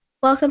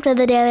Welcome to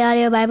the Daily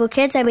Audio Bible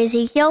Kids. I'm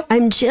Ezekiel.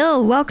 I'm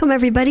Jill. Welcome,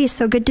 everybody.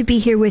 So good to be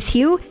here with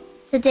you.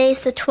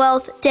 Today's the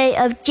 12th day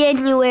of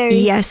January.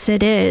 Yes,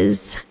 it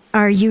is.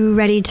 Are you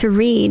ready to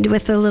read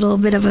with a little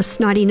bit of a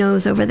snotty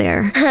nose over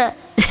there?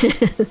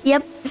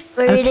 Yep.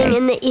 We're reading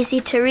in the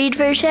easy-to-read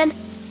version,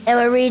 and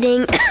we're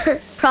reading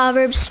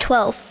Proverbs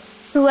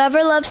 12.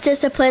 Whoever loves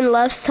discipline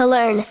loves to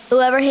learn.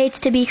 Whoever hates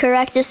to be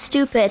correct is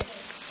stupid.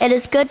 It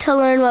is good to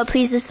learn what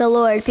pleases the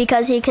Lord,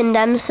 because he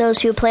condemns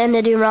those who plan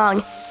to do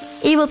wrong.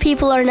 Evil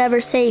people are never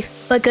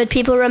safe, but good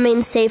people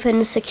remain safe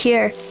and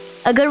secure.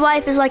 A good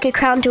wife is like a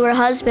crown to her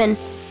husband,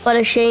 but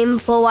a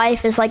shameful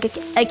wife is like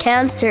a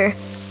cancer.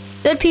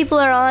 Good people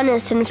are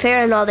honest and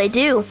fair in all they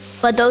do,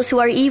 but those who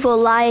are evil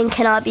lie and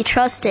cannot be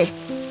trusted.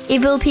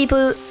 Evil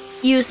people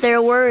use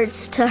their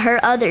words to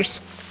hurt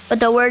others, but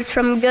the words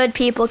from good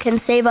people can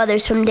save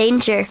others from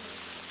danger.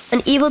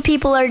 When evil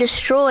people are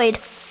destroyed,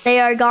 they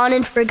are gone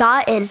and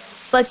forgotten,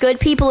 but good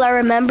people are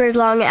remembered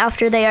long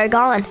after they are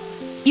gone.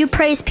 You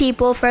praise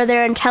people for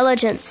their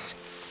intelligence,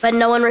 but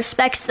no one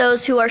respects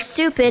those who are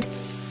stupid.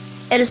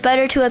 It is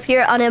better to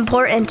appear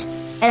unimportant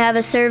and have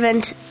a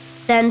servant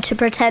than to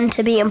pretend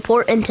to be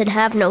important and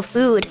have no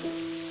food.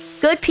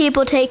 Good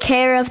people take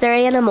care of their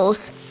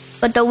animals,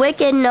 but the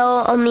wicked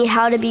know only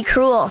how to be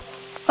cruel.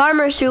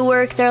 Farmers who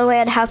work their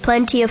land have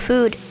plenty of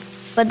food,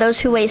 but those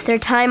who waste their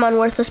time on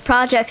worthless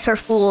projects are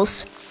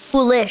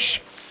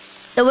foolish.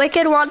 The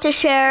wicked want to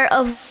share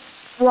of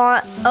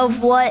what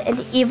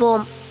an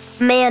evil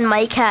man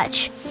might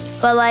catch,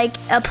 but like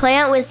a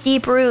plant with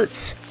deep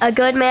roots, a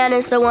good man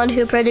is the one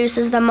who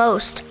produces the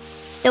most.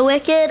 The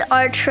wicked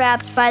are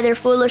trapped by their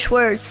foolish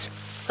words,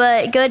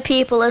 but good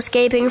people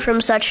escaping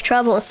from such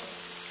trouble.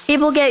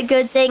 People get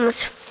good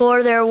things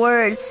for their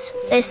words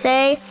they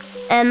say,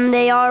 and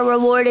they are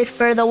rewarded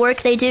for the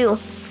work they do.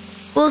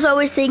 Fools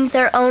always think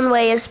their own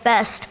way is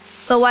best,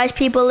 but wise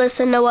people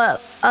listen to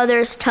what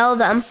others tell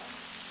them.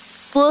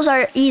 Fools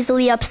are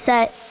easily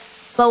upset,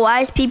 but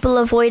wise people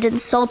avoid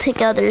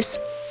insulting others.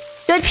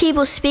 Good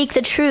people speak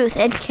the truth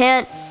and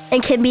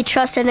can be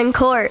trusted in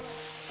court,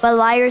 but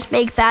liars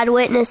make bad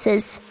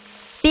witnesses.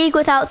 Speak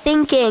without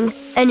thinking,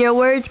 and your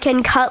words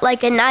can cut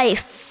like a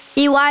knife.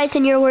 Be wise,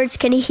 and your words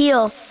can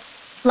heal.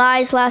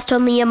 Lies last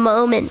only a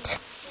moment,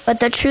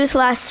 but the truth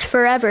lasts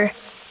forever.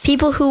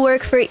 People who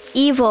work for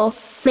evil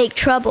make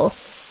trouble,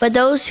 but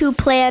those who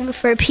plan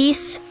for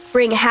peace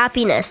bring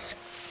happiness.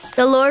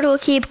 The Lord will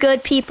keep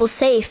good people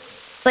safe,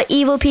 but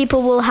evil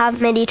people will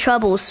have many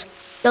troubles.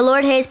 The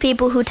Lord hates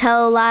people who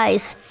tell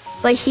lies,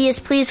 but he is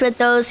pleased with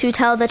those who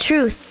tell the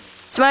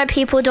truth. Smart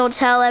people don't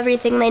tell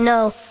everything they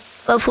know,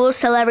 but fools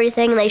tell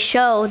everything they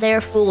show.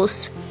 They're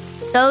fools.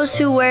 Those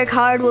who work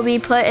hard will be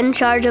put in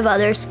charge of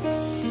others,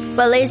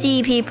 but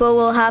lazy people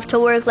will have to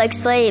work like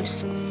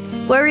slaves.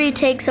 Worry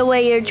takes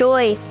away your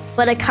joy,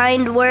 but a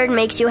kind word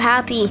makes you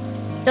happy.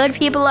 Good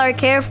people are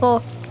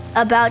careful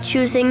about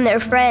choosing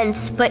their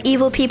friends, but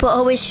evil people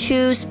always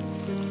choose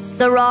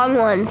the wrong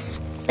ones.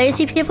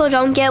 Lazy people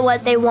don't get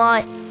what they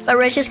want, but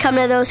riches come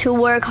to those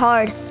who work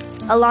hard.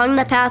 Along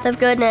the path of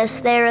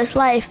goodness there is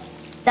life.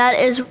 That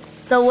is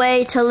the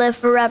way to live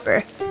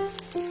forever.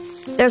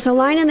 There's a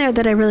line in there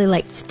that I really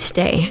liked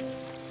today.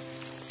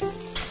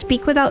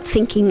 Speak without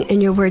thinking,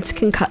 and your words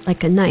can cut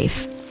like a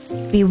knife.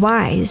 Be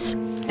wise,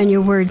 and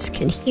your words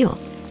can heal.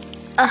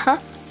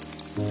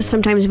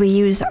 Sometimes we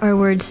use our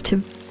words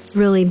to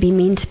really be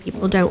mean to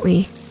people, don't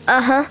we?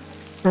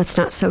 That's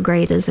not so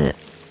great, is it?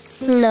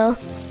 No.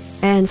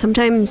 And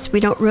sometimes we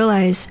don't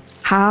realize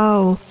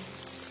how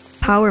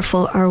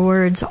powerful our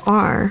words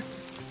are,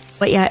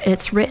 but yet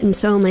it's written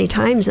so many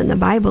times in the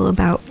Bible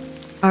about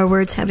our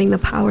words having the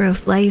power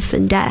of life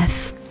and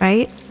death,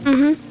 right?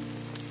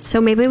 So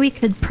maybe we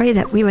could pray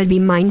that we would be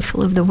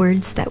mindful of the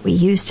words that we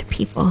use to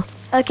people.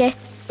 Okay.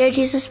 Dear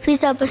Jesus,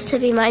 please help us to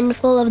be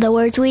mindful of the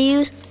words we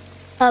use.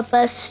 Help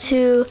us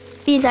to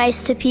be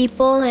nice to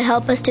people and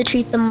help us to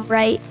treat them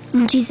right.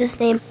 In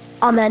Jesus' name,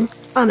 amen.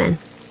 Amen.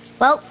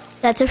 Well,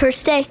 that's it for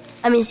today.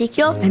 I'm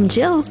Ezekiel. I'm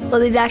Jill.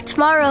 We'll be back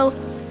tomorrow.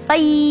 Bye.